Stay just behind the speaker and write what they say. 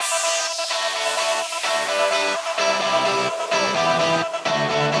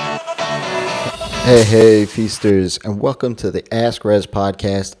Hey, feasters, and welcome to the Ask Res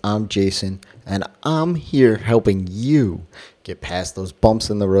podcast. I'm Jason, and I'm here helping you get past those bumps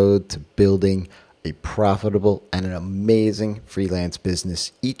in the road to building a profitable and an amazing freelance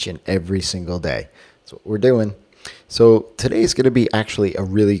business each and every single day. That's what we're doing. So today's going to be actually a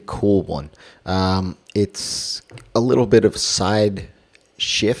really cool one. It's a little bit of side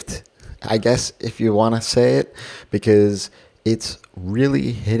shift, I guess, if you want to say it, because it's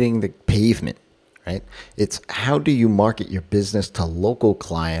really hitting the pavement, right? It's how do you market your business to local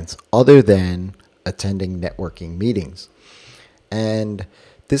clients other than attending networking meetings? And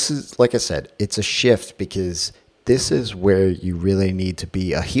this is, like I said, it's a shift because this is where you really need to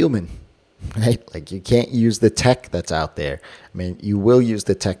be a human, right? Like you can't use the tech that's out there. I mean, you will use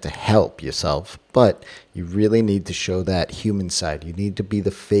the tech to help yourself, but you really need to show that human side. You need to be the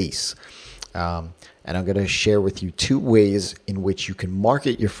face. And I'm going to share with you two ways in which you can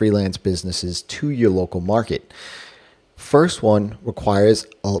market your freelance businesses to your local market. First one requires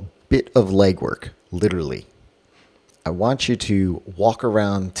a bit of legwork, literally. I want you to walk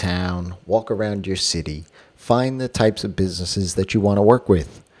around town, walk around your city, find the types of businesses that you want to work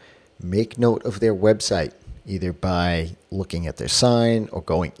with. Make note of their website, either by looking at their sign or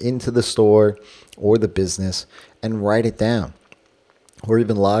going into the store or the business and write it down, or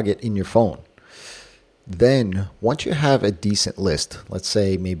even log it in your phone. Then, once you have a decent list, let's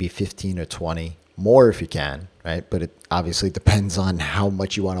say maybe 15 or 20, more if you can, right? But it obviously depends on how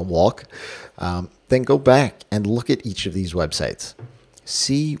much you want to walk. Then go back and look at each of these websites.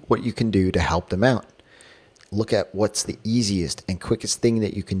 See what you can do to help them out. Look at what's the easiest and quickest thing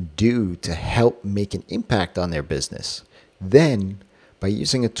that you can do to help make an impact on their business. Then, by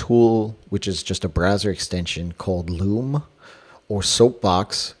using a tool which is just a browser extension called Loom or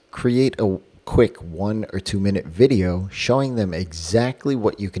Soapbox, create a quick 1 or 2 minute video showing them exactly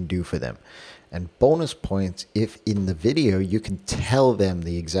what you can do for them. And bonus points if in the video you can tell them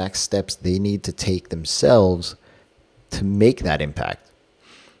the exact steps they need to take themselves to make that impact.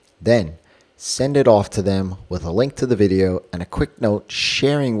 Then send it off to them with a link to the video and a quick note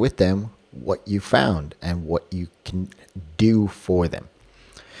sharing with them what you found and what you can do for them.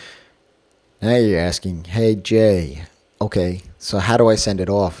 Now you're asking, hey Jay, okay, so how do I send it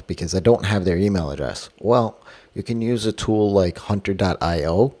off? Because I don't have their email address. Well, you can use a tool like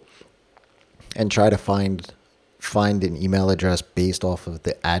hunter.io and try to find an email address based off of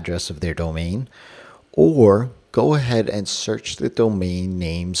the address of their domain. Or go ahead and search the domain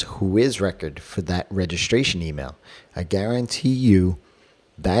name's Whois record for that registration email. I guarantee you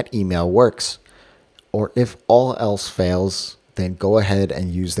that email works. Or if all else fails, then go ahead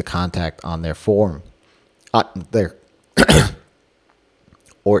and use the contact on their form.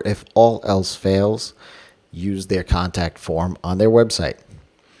 Or if all else fails, use their contact form on their website.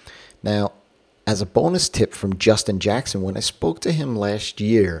 Now, as a bonus tip from Justin Jackson, when I spoke to him last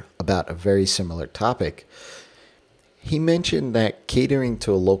year about a very similar topic, he mentioned that catering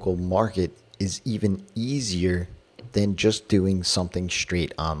to a local market is even easier than just doing something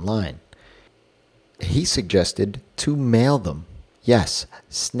straight online. He suggested to mail them. Yes,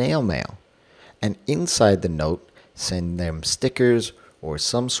 snail mail. And inside the note, send them stickers or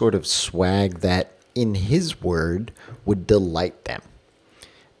some sort of swag that, in his word, would delight them.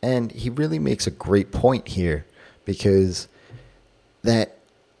 And he really makes a great point here because that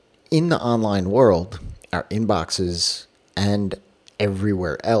in the online world, our inboxes and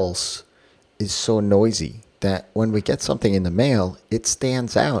everywhere else is so noisy that when we get something in the mail, it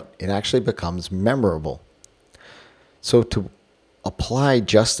stands out. It actually becomes memorable. So to apply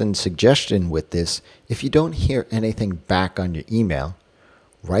Justin's suggestion with this, if you don't hear anything back on your email,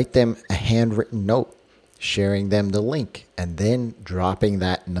 write them a handwritten note, sharing them the link, and then dropping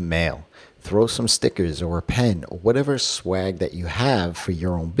that in the mail. Throw some stickers or a pen or whatever swag that you have for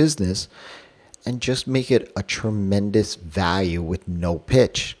your own business, and just make it a tremendous value with no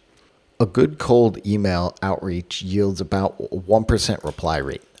pitch. A good cold email outreach yields about 1% reply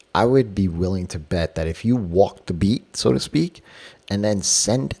rate. I would be willing to bet that if you walk the beat, so to speak, and then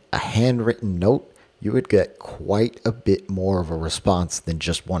send a handwritten note, you would get quite a bit more of a response than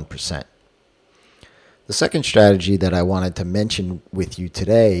just 1%. The second strategy that I wanted to mention with you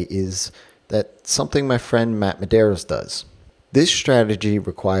today is that something my friend Matt Medeiros does. This strategy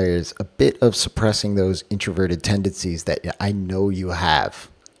requires a bit of suppressing those introverted tendencies that I know you have.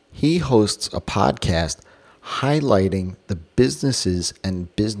 He hosts a podcast highlighting the businesses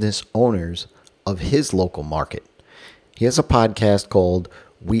and business owners of his local market. He has a podcast called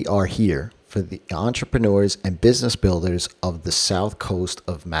We Are Here for the entrepreneurs and business builders of the South Coast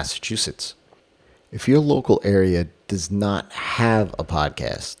of Massachusetts. If your local area does not have a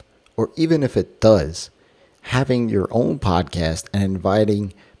podcast, Or even if it does, having your own podcast and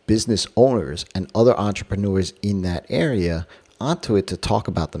inviting business owners and other entrepreneurs in that area onto it to talk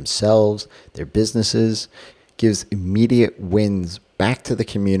about themselves, their businesses, gives immediate wins back to the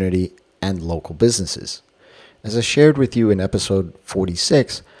community and local businesses. As I shared with you in episode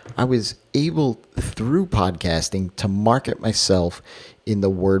 46, I was able, through podcasting, to market myself in the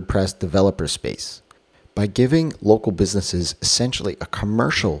WordPress developer space. By giving local businesses essentially a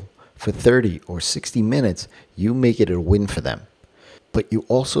commercial for 30 or 60 minutes, you make it a win for them. But you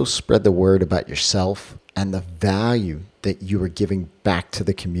also spread the word about yourself and the value that you are giving back to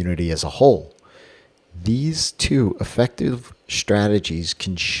the community as a whole. These two effective strategies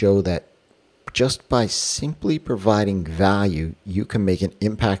can show that just by simply providing value, you can make an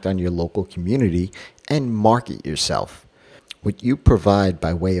impact on your local community and market yourself. What you provide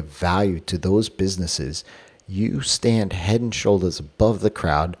by way of value to those businesses, you stand head and shoulders above the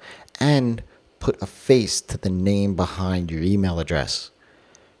crowd and put a face to the name behind your email address.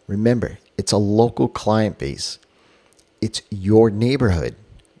 Remember, it's a local client base. It's your neighborhood.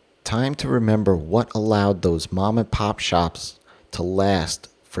 Time to remember what allowed those mom and pop shops to last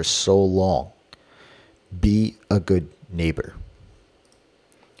for so long. Be a good neighbor.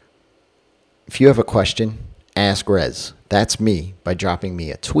 If you have a question, ask Rez. That's me, by dropping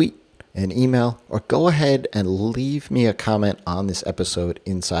me a tweet, an email, or go ahead and leave me a comment on this episode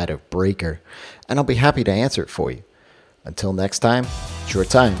inside of Breaker, and I'll be happy to answer it for you. Until next time, it's your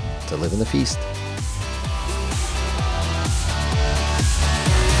time to live in the feast.